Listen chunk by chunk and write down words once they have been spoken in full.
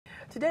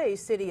Today,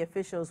 city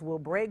officials will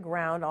break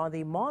ground on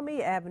the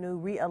Maumee Avenue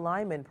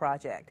realignment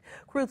project.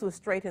 Crews will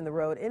straighten the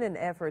road in an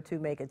effort to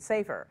make it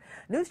safer.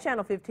 News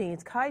Channel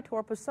 15's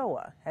Kaitor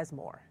Pessoa has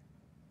more.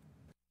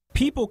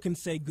 People can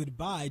say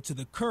goodbye to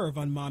the curve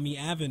on Maumee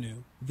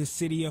Avenue. The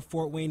city of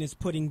Fort Wayne is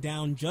putting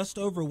down just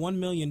over $1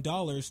 million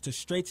to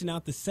straighten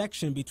out the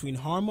section between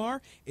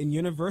Harmar and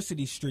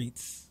University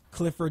Streets.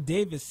 Clifford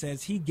Davis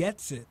says he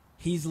gets it.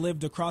 He's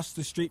lived across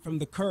the street from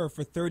the curve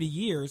for 30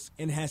 years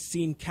and has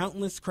seen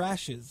countless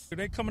crashes.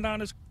 They coming down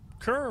this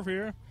curve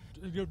here,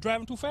 you're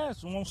driving too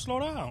fast and won't slow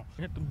down.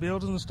 Hit the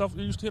buildings and stuff.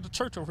 You used to hit the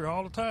church over here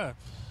all the time.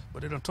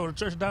 But they done tore the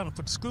church down and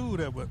put the school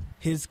there. But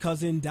his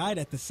cousin died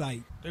at the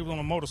site. They was on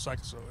a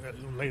motorcycle so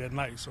late at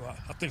night, so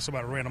I think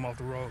somebody ran them off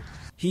the road.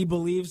 He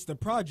believes the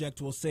project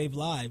will save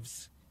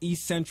lives.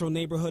 East Central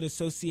Neighborhood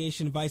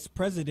Association Vice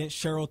President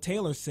Cheryl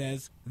Taylor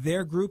says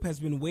their group has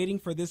been waiting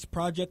for this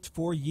project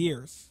for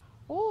years.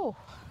 Oh,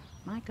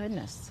 my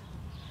goodness.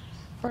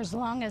 For as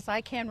long as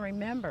I can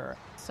remember.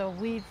 So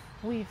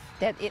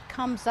that it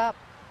comes up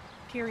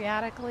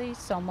periodically,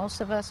 so most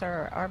of us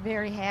are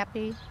very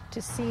happy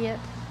to see it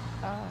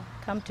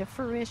come to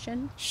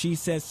fruition. She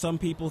says some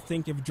people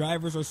think if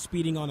drivers are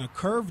speeding on a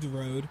curved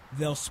road,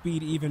 they'll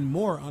speed even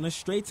more on a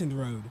straightened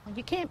road.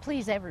 You can't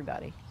please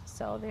everybody.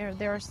 So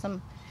there are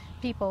some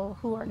people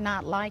who are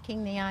not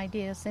liking the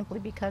idea simply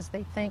because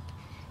they think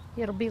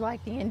it'll be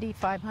like the Indy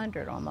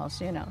 500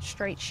 almost,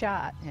 straight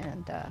shot.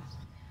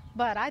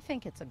 But I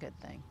think it's a good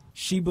thing.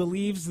 She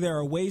believes there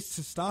are ways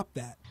to stop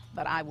that.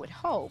 But I would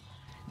hope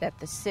that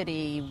the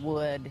city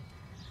would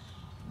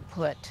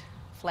put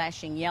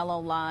flashing yellow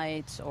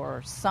lights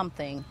or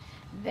something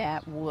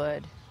that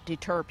would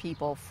deter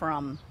people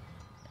from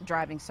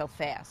driving so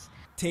fast.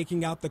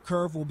 Taking out the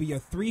curve will be a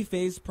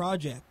 3-phase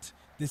project.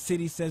 The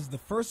city says the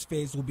first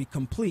phase will be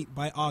complete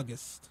by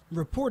August.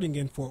 Reporting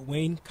in Fort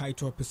Wayne,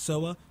 Kaitor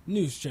Pessoa,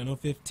 News Channel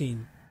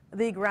 15.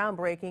 The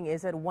groundbreaking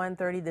is at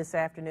 1:30 this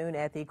afternoon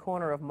at the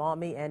corner of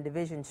Maumee and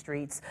Division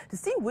Streets. To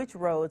see which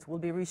roads will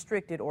be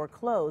restricted or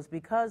closed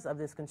because of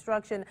this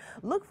construction,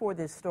 look for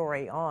this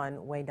story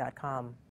on Wayne.com.